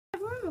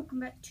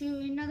welcome back to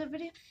another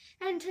video,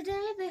 and today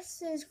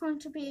this is going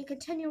to be a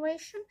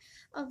continuation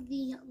of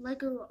the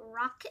Lego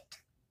rocket,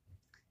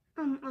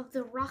 of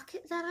the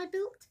rocket that I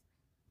built,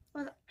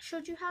 or that I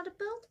showed you how to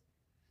build.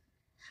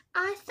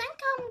 I think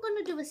I'm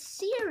going to do a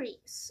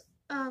series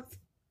of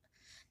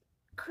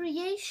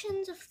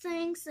creations of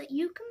things that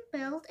you can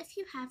build if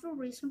you have a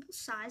reasonable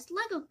sized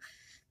Lego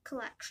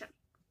collection.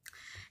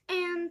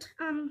 And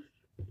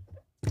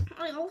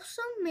I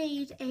also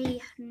made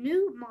a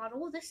new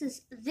model.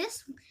 This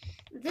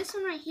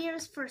one right here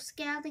is for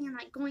scouting and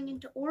like going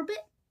into orbit.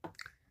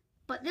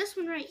 But this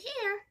one right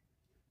here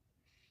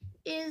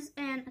is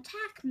an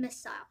attack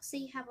missile.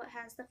 See how it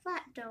has the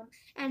flat dome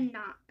and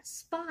not a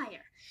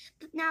spire.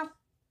 Now,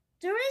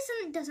 the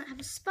reason it doesn't have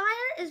a spire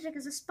is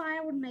because a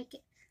spire would make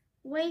it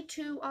way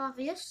too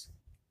obvious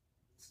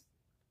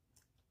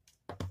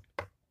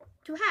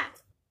to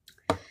have.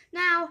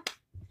 Now,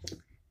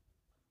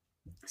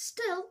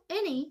 still,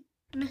 any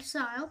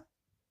missile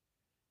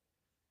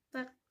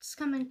that's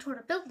coming toward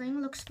a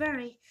building looks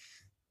very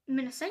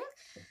menacing.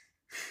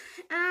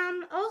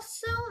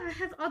 Also, I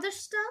have other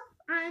stuff.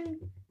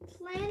 I'm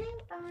planning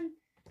on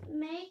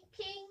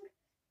making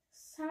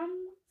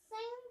something.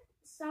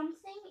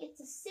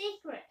 It's a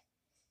secret.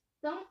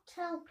 Don't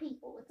tell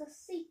people. It's a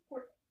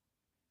secret.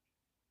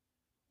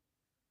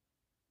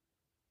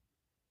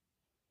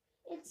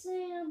 It's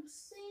a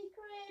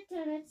secret,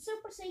 and it's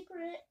super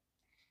secret.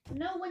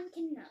 No one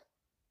can know.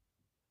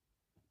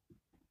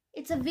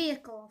 It's a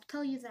vehicle, I'll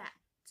tell you that.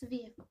 It's a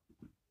vehicle.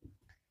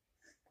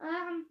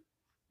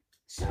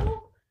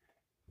 So,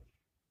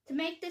 to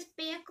make this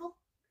vehicle,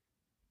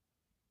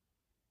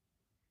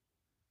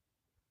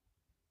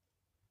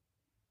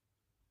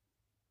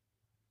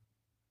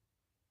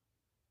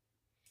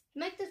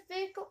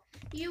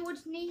 you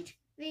would need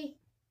the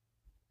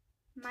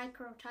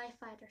Micro TIE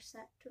Fighter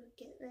set to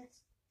get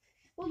this.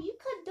 Well, you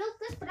could build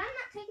this, but I'm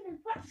not taking it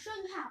apart to show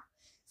you how.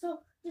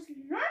 So, just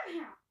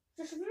learn how.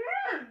 Just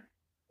learn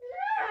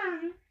how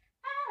to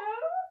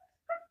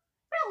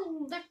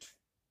build it.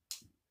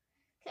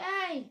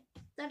 Okay,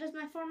 that is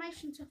my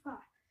formation so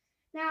far.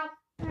 Now,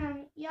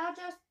 y'all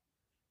just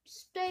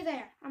stay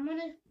there. I'm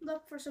gonna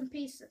look for some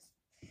pieces.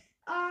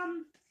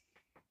 And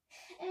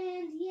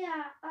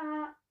yeah,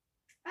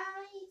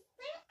 I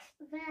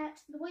think that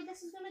the way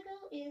this is gonna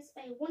go is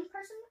a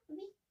one-person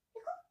vehicle.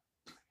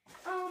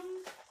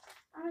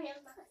 I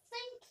am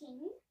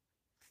thinking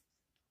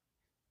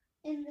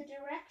in the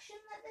direction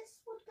that this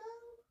would go.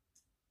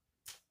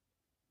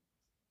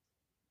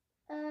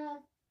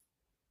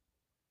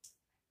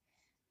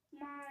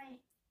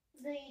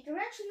 The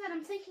direction that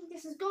I'm thinking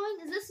this is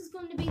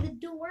going to be the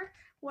door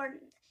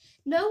where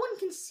no one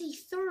can see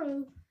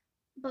through,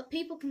 but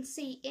people can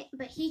see it.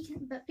 But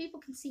people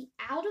can see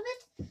out of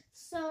it.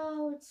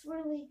 So it's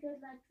really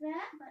good like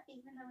that. But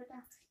even though you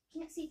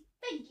can't see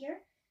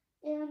figure,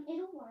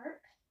 it'll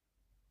work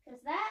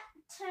because that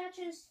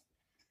attaches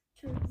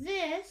to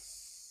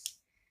this,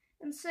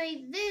 and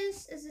say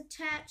this is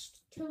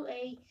attached to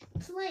a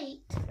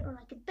plate or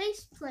like a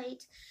base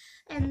plate,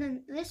 and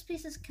then this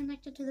piece is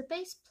connected to the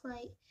base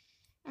plate,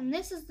 and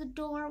this is the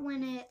door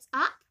when it's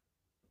up,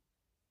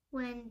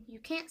 when you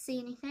can't see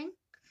anything,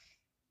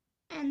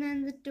 and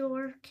then the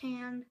door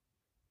can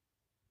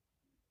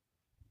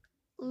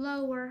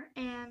lower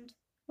and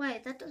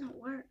wait, that doesn't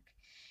work.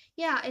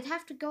 Yeah, it'd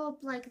have to go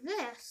up like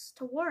this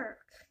to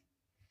work.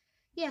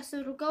 Yeah, so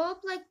it'll go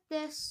up like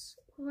this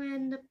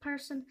when the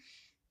person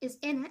is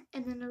in it,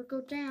 and then it'll go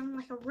down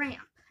like a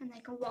ramp, and they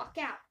can walk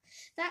out.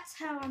 That's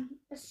how I'm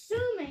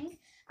assuming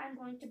I'm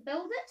going to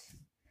build it.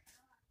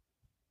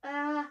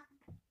 Yeah.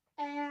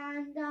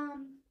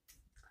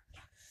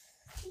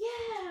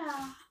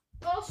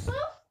 Also,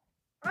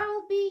 I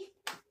will be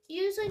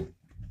using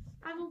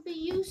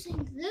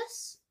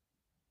this.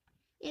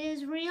 It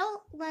is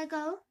real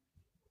Lego.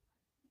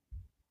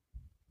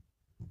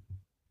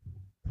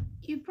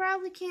 You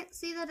probably can't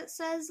see that it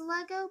says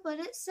Lego, but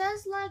it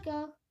says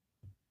Lego.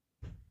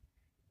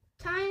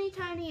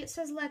 Tiny, it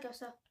says Lego,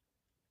 so.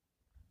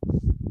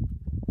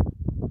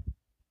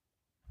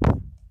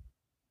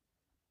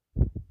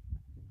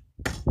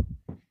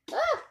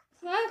 Oh,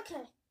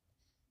 okay.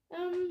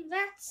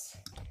 That's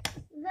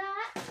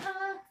that.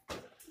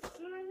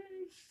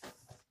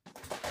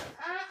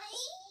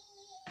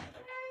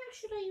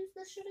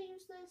 Should I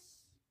use this?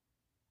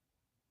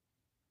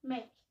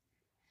 Make.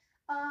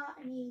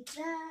 I need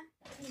that.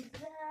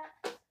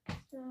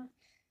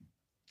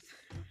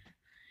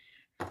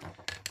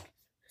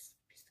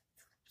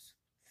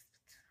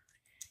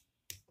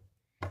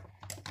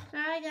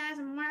 Sorry guys,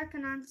 I'm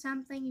working on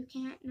something you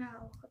can't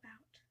know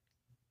about.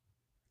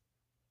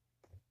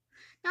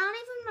 Not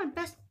even my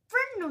best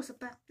friend knows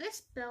about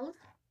this build.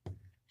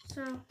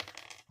 So,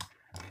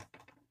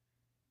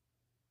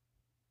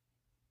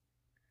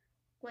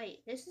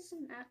 wait, this is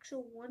an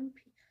actual one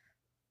piece.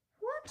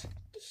 What?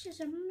 This is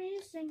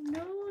amazing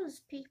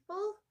news,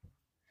 people.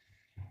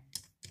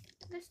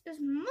 This is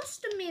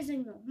most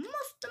amazing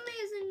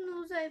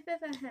news I've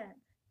ever had.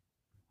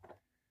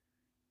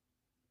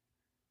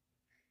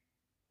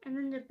 And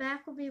then the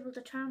back will be able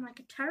to turn like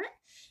a turret.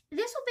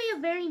 This will be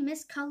a very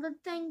miscolored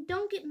thing.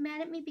 Don't get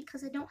mad at me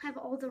because I don't have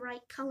all the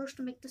right colors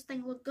to make this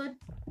thing look good.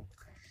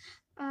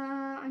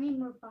 I need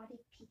more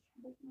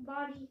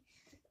body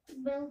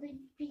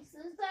building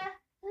pieces there.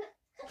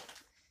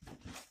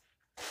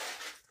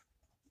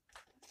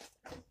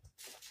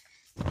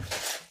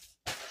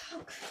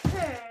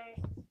 Okay.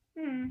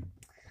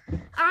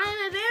 I'm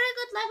a very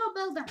good Lego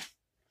builder,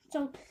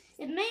 so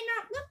it may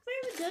not look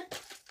very good.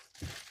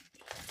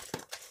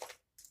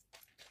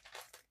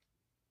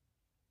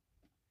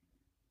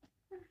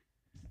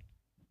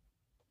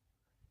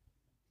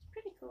 It's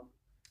pretty cool.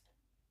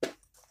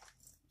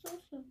 It's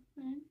also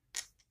fun.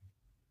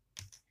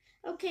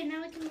 Okay,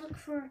 now we can look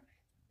for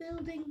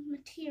building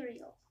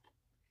material.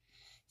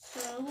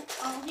 So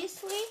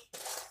obviously,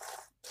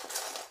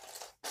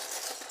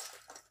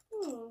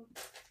 ooh.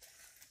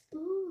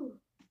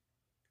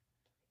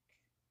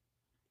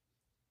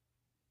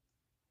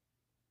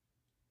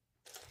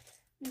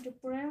 And a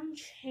brown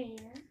chair.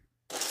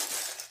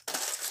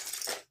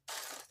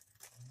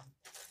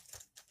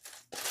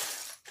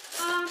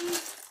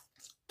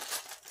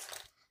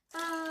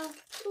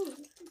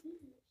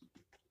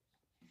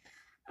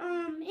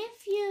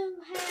 If you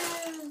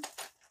have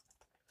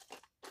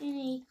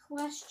any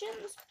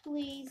questions,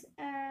 please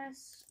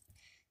ask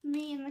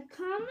me in the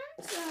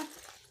comments.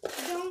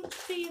 Don't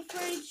be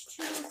afraid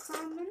to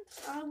comment.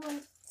 I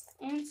will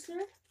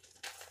answer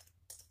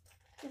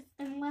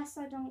unless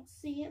I don't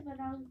see it, but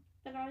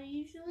I'll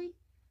usually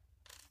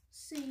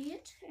see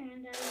it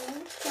and I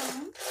will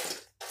respond.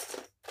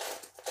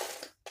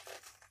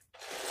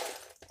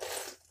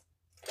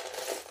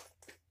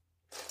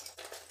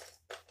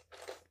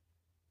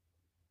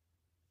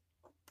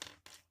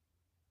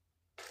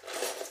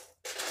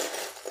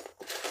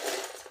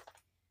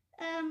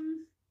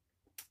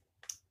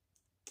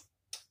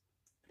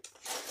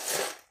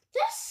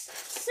 This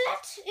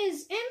set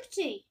is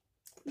empty,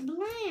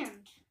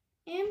 bland,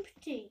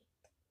 empty.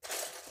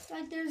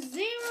 Like there's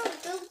zero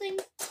building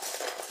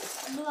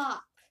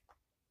block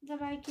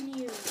that I can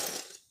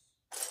use.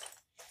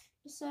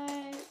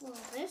 Besides, well,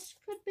 this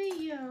could be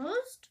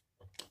used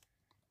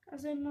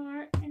as a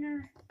more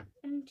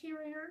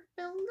interior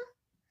build.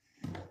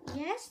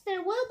 Yes,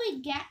 there will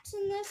be gaps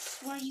in this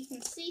where you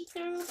can see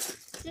through.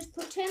 Just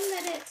pretend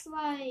that it's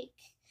like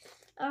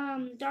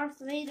Darth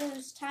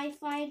Vader's TIE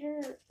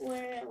Fighter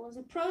where it was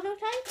a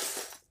prototype.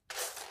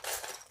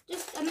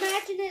 Just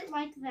imagine it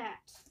like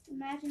that.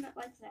 Imagine it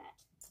like that.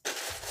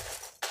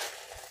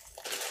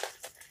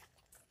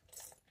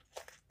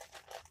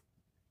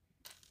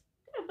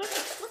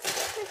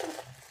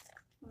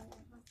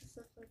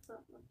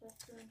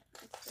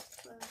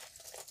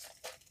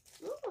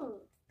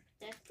 Ooh,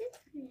 that is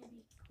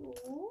pretty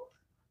cool.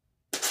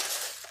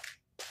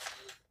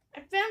 I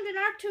found an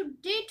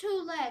R2-D2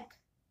 leg.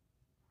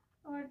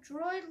 Or a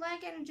droid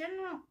leg in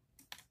general.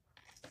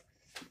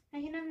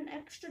 I can have an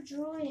extra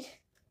droid.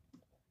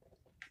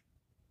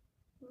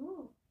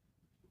 Ooh.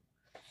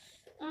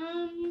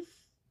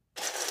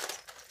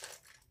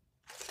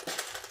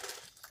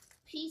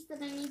 Piece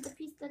that I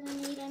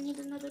need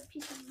another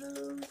piece of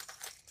those.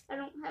 I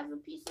don't have a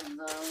piece of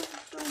those,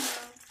 so no.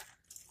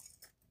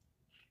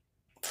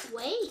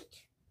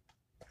 Wait,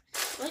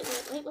 no.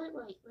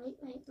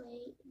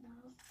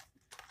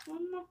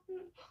 One more,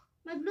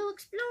 my blue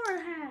explorer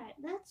hat.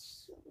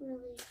 That's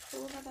really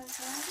cool that I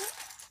have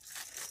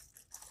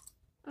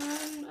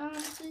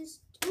it. These,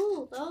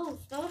 ooh, those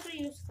are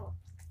useful.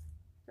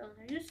 Those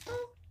are useful.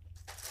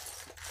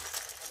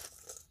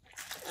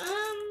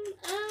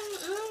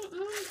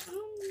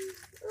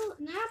 Ooh,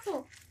 an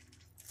apple.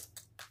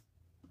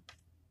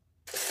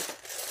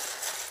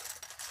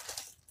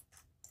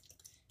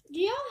 Do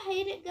y'all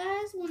hate it,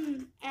 guys,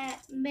 when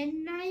at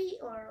midnight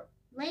or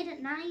late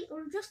at night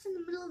or just in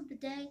the middle of the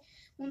day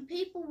when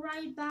people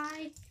ride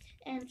by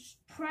and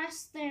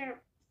press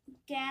their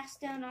gas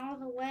down all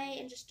the way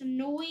and just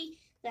annoy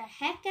the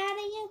heck out of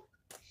you?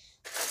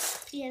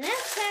 Yeah,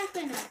 that's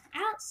happening.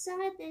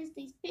 Outside, there's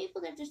these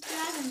people that are just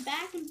driving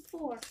back and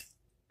forth.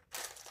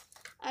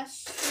 I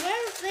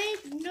swear if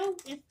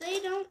they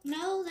don't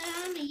know that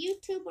I'm a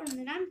YouTuber and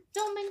that I'm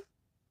filming,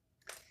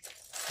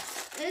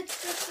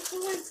 it's just a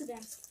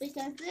coincidence,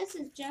 because this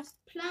is just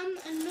plumb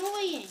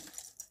annoying.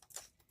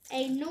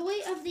 A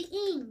noy of the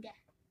ing.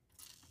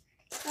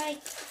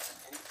 Like,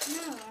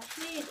 no, I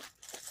hate it.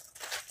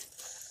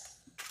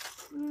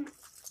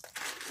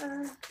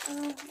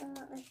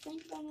 I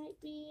think I might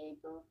be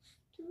able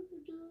to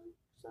do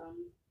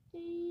something,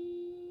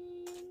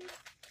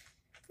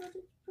 but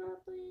it's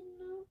probably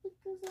no,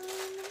 because I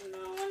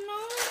don't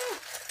know.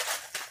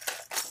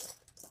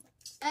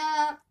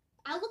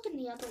 I'll look in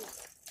the other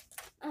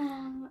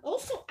one.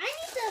 Also, I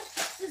need the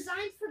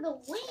design for the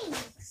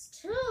wings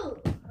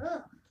too.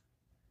 Ugh.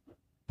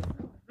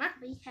 Not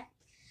me.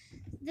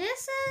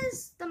 This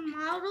is the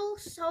model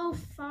so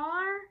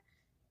far.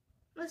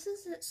 This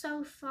is it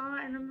so far,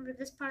 and remember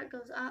this part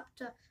goes up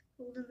to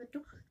hold in the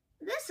door.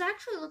 This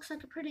actually looks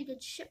like a pretty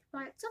good ship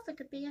by itself. It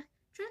could be a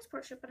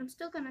transport ship, but I'm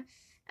still gonna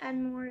add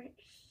more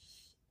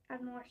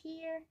have more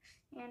here,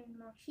 and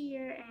more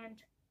here,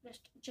 and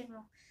just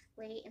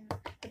generally in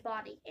the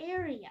body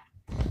area.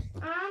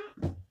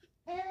 And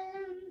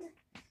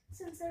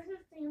since there's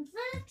nothing in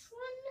that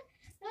one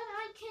that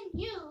I can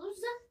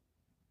use,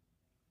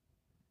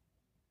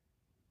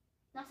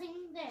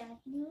 nothing there I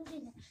can use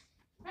either.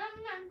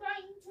 I'm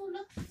going to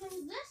look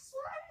through this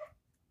one.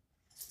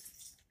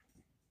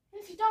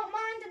 If you don't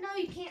mind, I know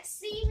you can't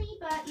see me,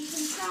 but you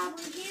can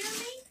probably hear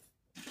me.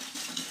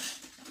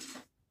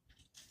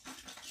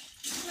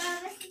 So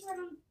this is what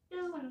I'm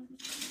doing.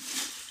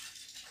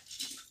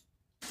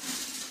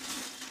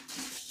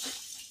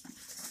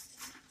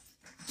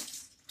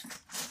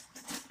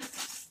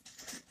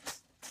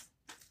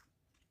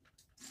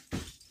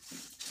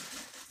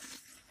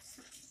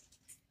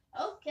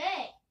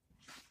 Okay.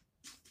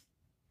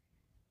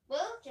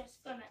 We're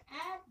just gonna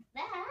add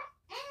that,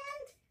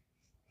 and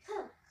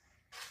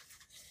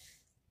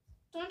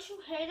don't you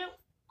hate it?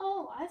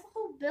 Oh, I have a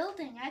whole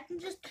building. I can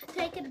just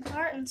take it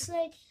apart and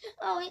say,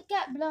 oh, it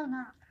got blown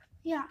up.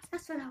 Yeah,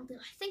 that's what I'll do.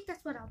 I think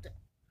that's what I'll do.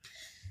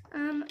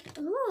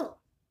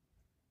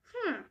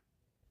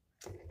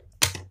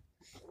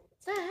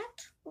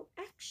 That will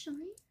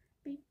actually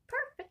be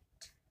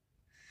perfect.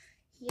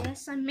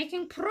 Yes, I'm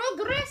making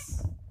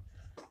progress.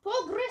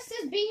 Progress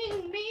is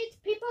being made,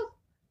 people.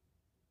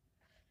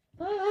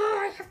 Oh,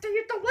 I have to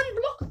hit the one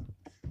block.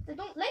 They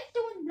don't like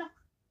the one block.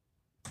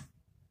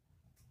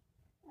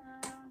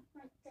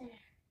 Right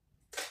there.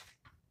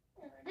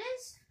 There it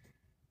is.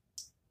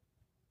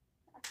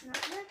 That's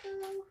not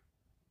Lego.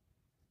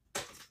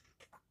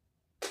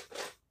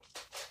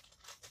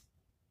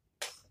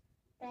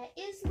 That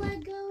is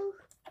Lego.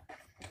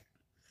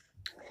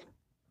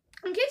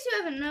 In case you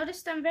haven't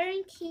noticed, I'm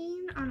very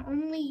keen on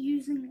only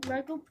using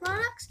Lego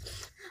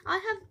products. I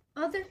have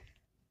other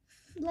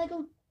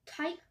Lego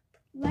type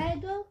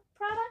Lego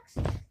products,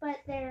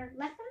 but they're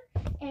Lepin,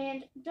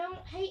 and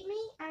don't hate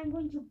me, I'm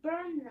going to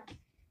burn them.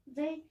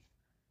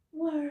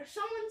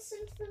 Someone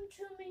sent them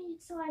to me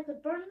so I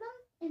could burn them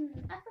in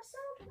an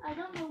episode. I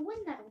don't know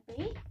when that'll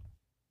be,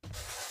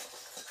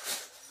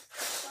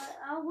 but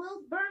I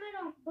will burn them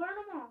all. Burn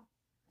them all.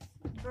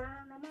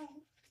 Burn them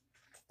all.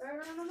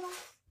 Burn them all.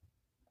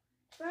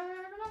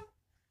 Burn them all.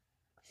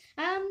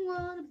 I'm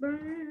gonna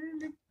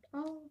burn it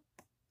all.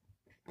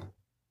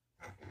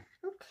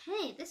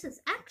 Okay, this is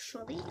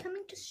actually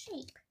coming to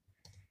shape.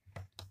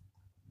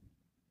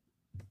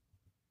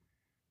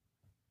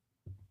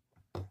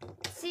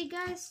 See,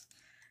 guys,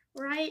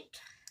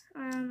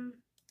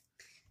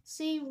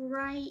 see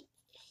right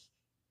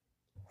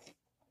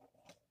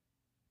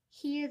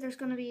here, there's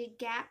going to be a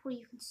gap where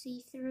you can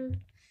see through.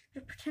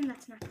 Just pretend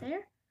that's not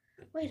there.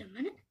 Wait a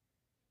minute.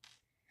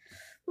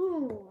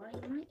 Ooh, I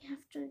might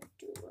have to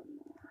do a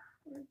more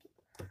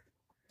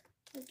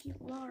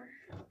regular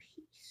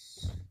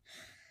piece.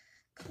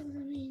 Cause I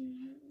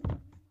mean,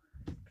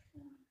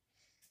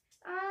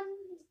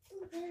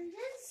 there it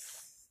is.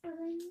 What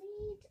I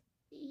need.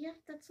 Yep,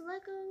 that's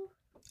Lego.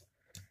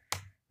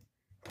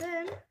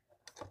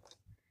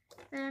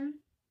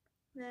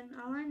 Then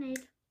all I need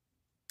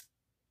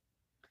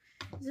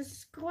is a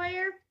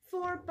square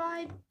 4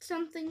 by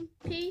something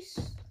piece.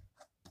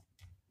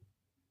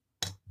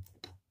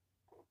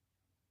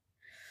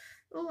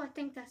 Oh, I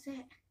think that's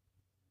it.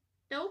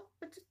 Nope,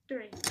 it's a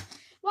 3.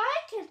 Why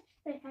can't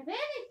they have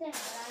anything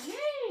that I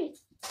need?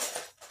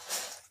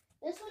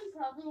 This one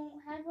probably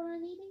won't have what I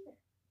need either.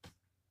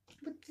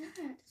 But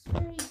that's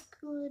very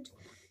good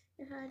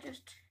if I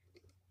just...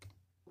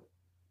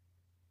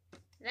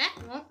 That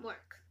won't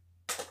work.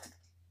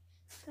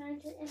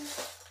 Trying to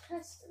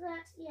test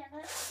that. Yeah,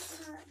 that's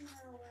not right.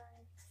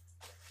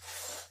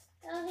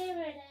 Oh, here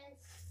it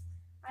is.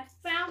 I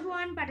found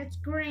one, but it's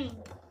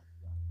green.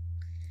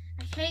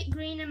 I hate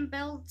green in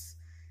builds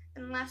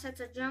unless it's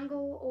a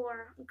jungle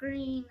or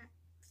green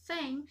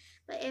thing.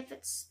 But if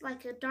it's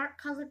like a dark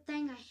colored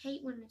thing, I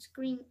hate when it's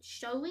green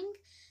showing.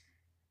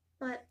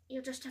 But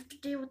you'll just have to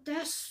deal with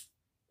this.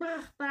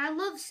 Ugh, but I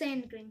love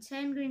sand green.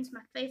 Sand green's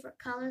my favorite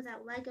color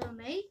that Lego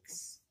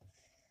makes.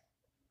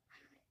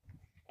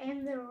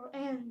 And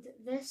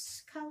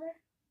this color,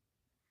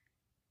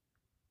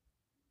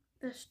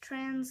 this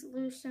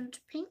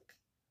translucent pink,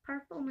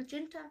 purple,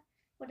 magenta,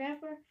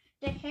 whatever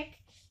the heck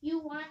you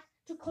want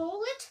to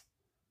call it.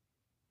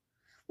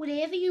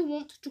 Whatever you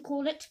want to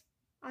call it.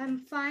 I'm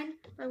fine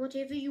by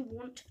whatever you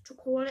want to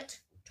call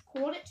it. To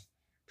call it.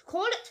 To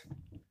call it.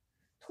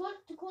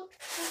 To call it.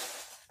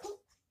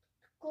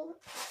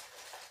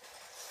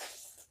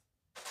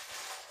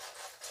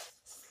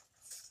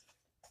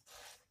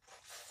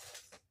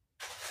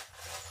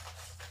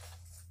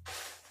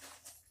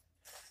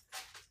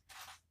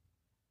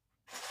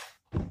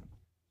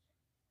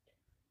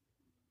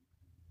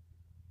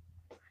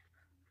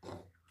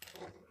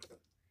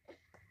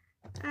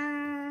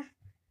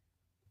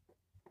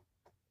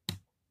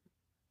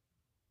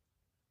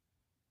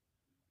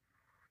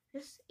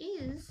 This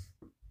is...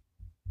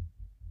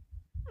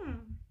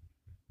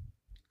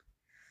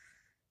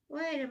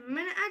 Wait a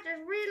minute, I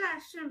just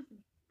realized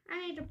something.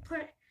 I need to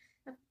put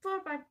a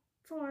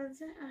 4x4,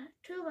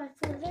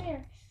 2x4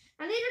 there.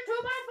 I need a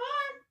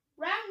 2x4.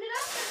 Round it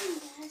up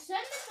and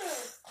send it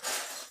through.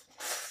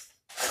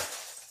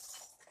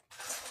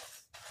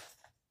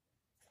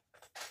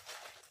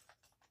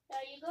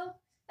 There you go.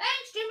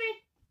 Thanks, Jimmy.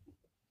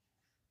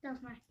 That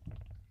was my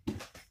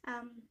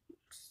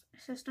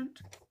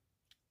assistant.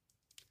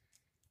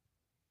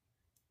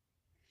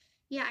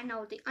 Yeah, I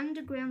know the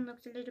underground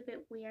looks a little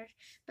bit weird,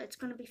 but it's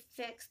gonna be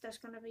fixed. There's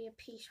gonna be a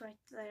piece right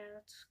there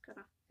that's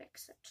gonna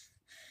fix it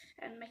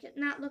and make it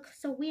not look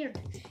so weird.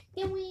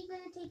 Then we're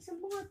gonna take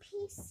some more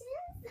pieces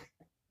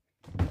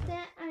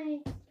that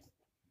I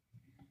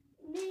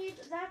need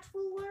that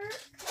will work.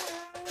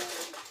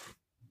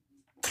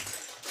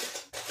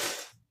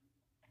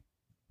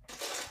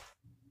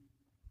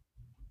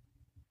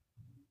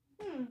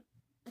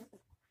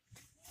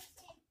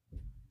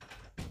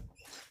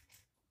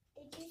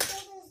 Did you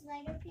say those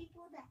lighter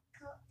people that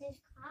there's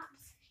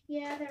cops?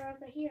 Yeah, they're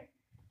over here.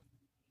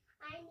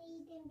 I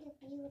need them to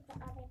be with the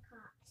other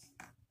cops.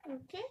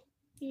 Okay,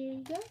 here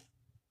you go.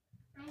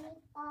 I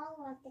need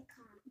all of the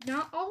cops.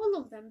 Not all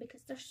of them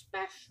because they're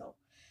special.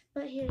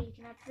 But here you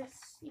can have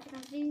this. You can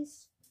have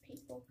these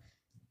people.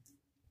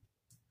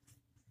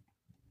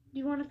 Do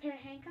you want a pair of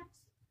handcuffs?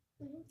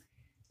 Mm-hmm.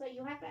 But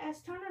you have to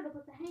ask Turner to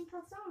put the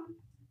handcuffs on.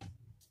 I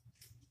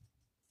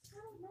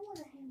don't know where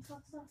the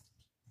handcuffs are.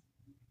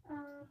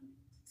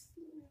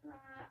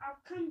 I'll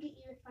come get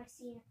you if I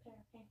see a pair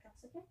of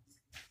handcuffs, okay?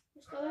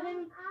 Just go ahead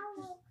and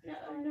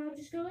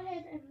just go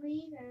ahead and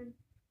leave and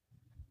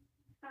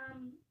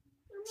I'm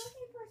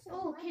looking for some.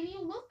 oh, can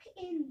you look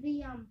in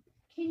the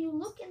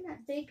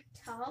that big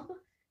tub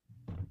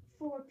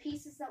for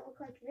pieces that look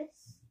like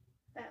this?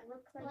 That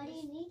look like What do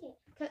this? you need it?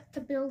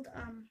 To build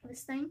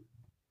this thing?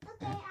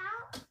 Okay,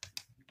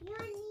 you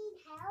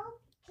need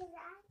help? Cause I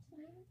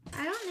can.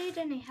 I don't need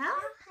any help,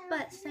 I'll help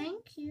but you.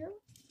 thank you.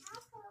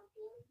 I'll help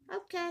you.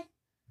 Okay.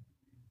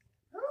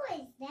 Who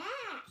is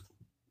that?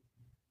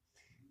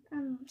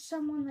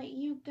 Someone that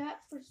you got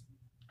for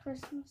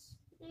Christmas.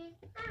 I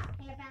don't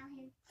care about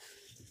him.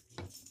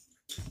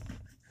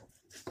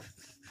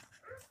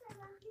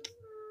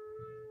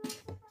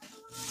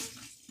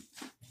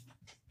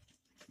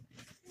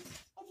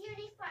 If you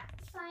need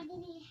find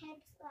any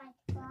heads like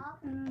Bob,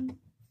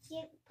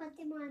 put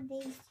them on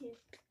these two.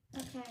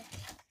 Okay.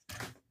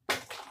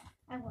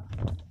 I will.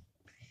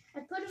 I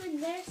put them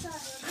in there so I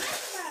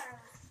remember.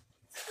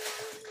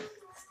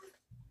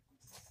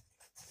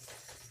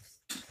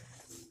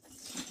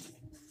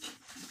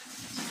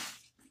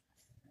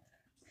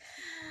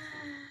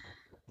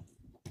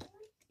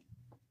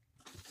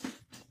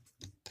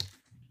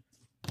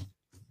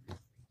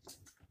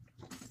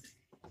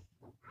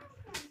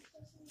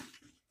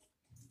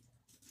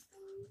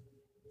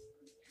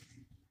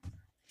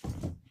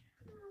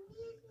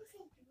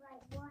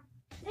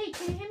 Hey,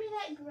 can you hand me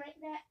that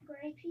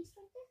gray piece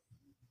right there?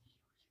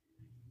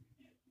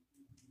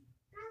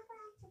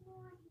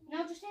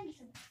 No, just hand it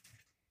to me.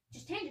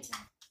 Just hand it to me.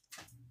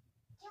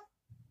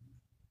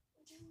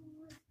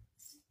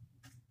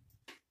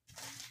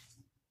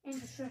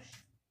 And the shush.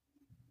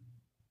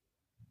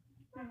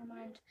 Never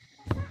mind.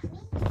 Turner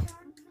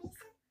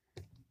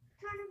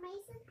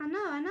Mason? I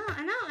know.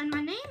 And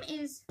my name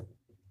is.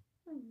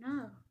 Oh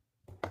no.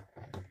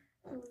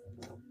 Oh, no.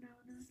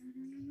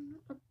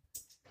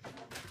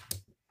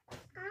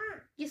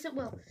 Yes, it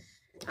will.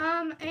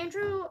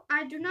 Andrew,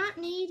 I do not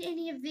need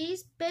any of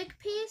these big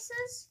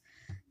pieces,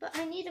 but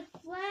I need a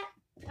flat.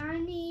 I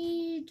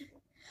need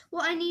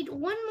one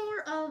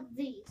more of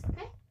these,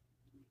 okay?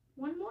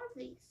 One more of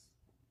these.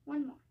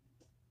 One more.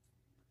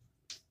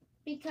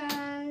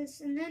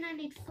 Because, and then I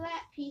need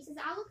flat pieces.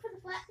 I'll look for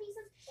the flat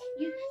pieces.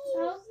 Yes, you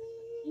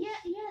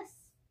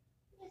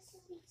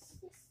can.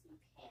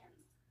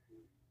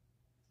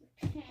 You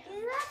can. Do you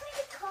have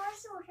any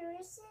cars or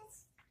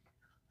horses?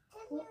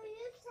 You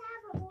used to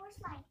have a horse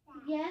like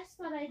that. Yes,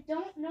 but I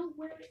don't know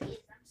where it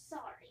is. I'm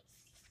sorry.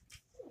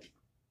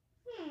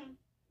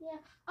 Yeah.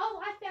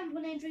 Oh, I found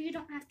one, Andrew. You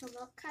don't have to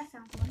look. I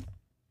found one.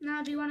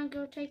 Now, do you want to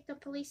go take the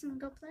police and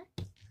go play?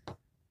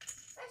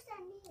 First,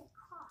 I need a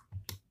car.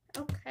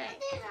 Okay.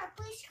 There's our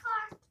police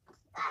car.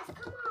 Guys,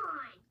 come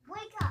on.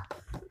 Wake up.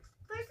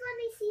 First, let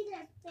me see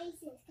their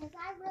faces, because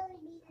I really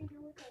need to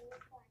know what they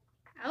look like.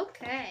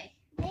 Okay.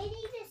 They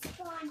need to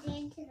spawn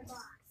into the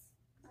box.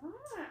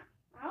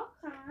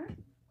 Okay.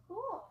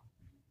 Cool.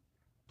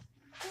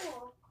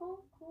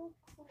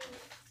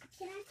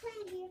 Can I play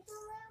here for a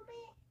little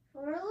bit?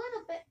 For a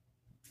little bit.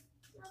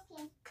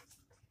 Okay.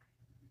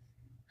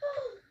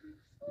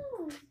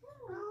 Oh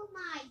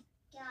my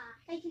gosh.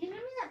 Hey, can you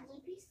hand me that blue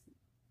piece?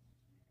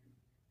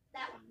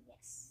 That one,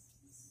 yes.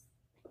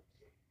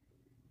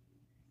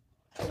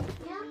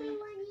 Tell me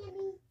when you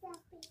need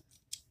something.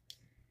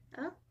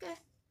 Okay.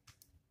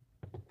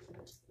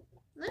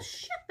 This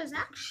ship is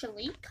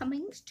actually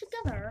coming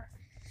together.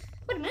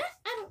 Wait a minute,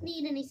 I don't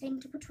need anything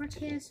to put right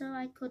here, so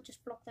I could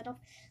just block that off.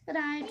 But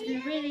I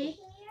didn't really.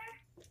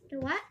 Do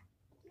what?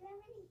 Do you have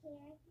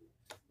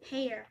any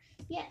hair? Hair.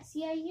 Yes,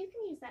 yeah, you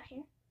can use that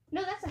hair.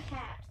 No, that's a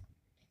hat.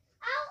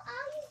 Oh,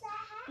 I'll use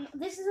that hat.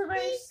 This is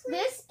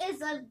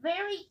a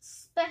very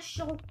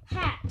special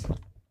hat.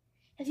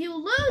 If you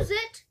lose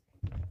it,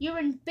 you're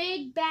in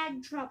big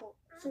bad trouble.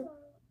 So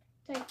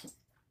take it.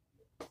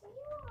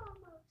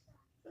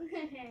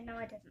 No,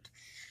 I didn't.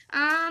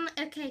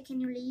 Okay, can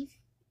you leave,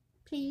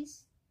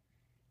 please?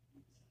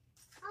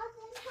 Oh,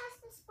 then has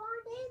to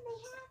spawn in. They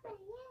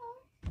haven't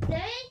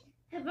yet.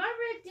 They have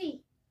already.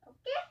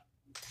 Okay?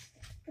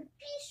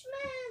 Capiche,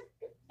 man?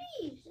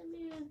 Capiche? I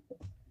mean,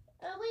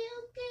 are we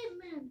okay,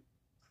 man?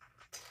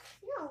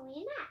 No,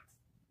 we're not.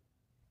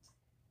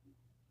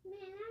 Man,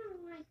 I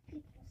don't like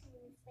people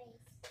seeing his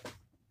face.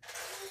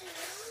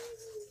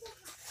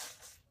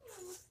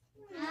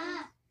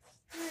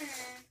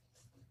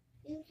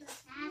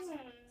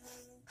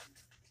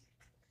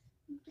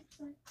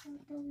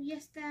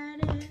 Yes, that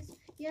is.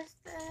 Yes,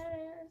 that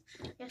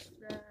is. Yes,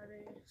 that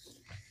is.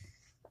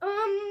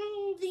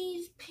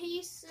 These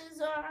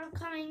pieces are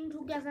coming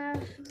together.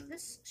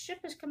 This ship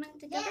is coming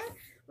together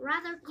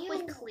rather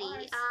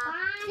quickly.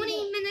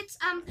 20 minutes.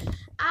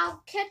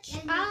 I'll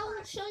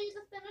show you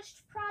the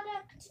finished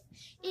product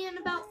in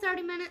about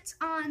 30 minutes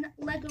on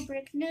Lego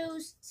Brick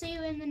News. See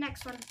you in the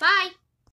next one. Bye.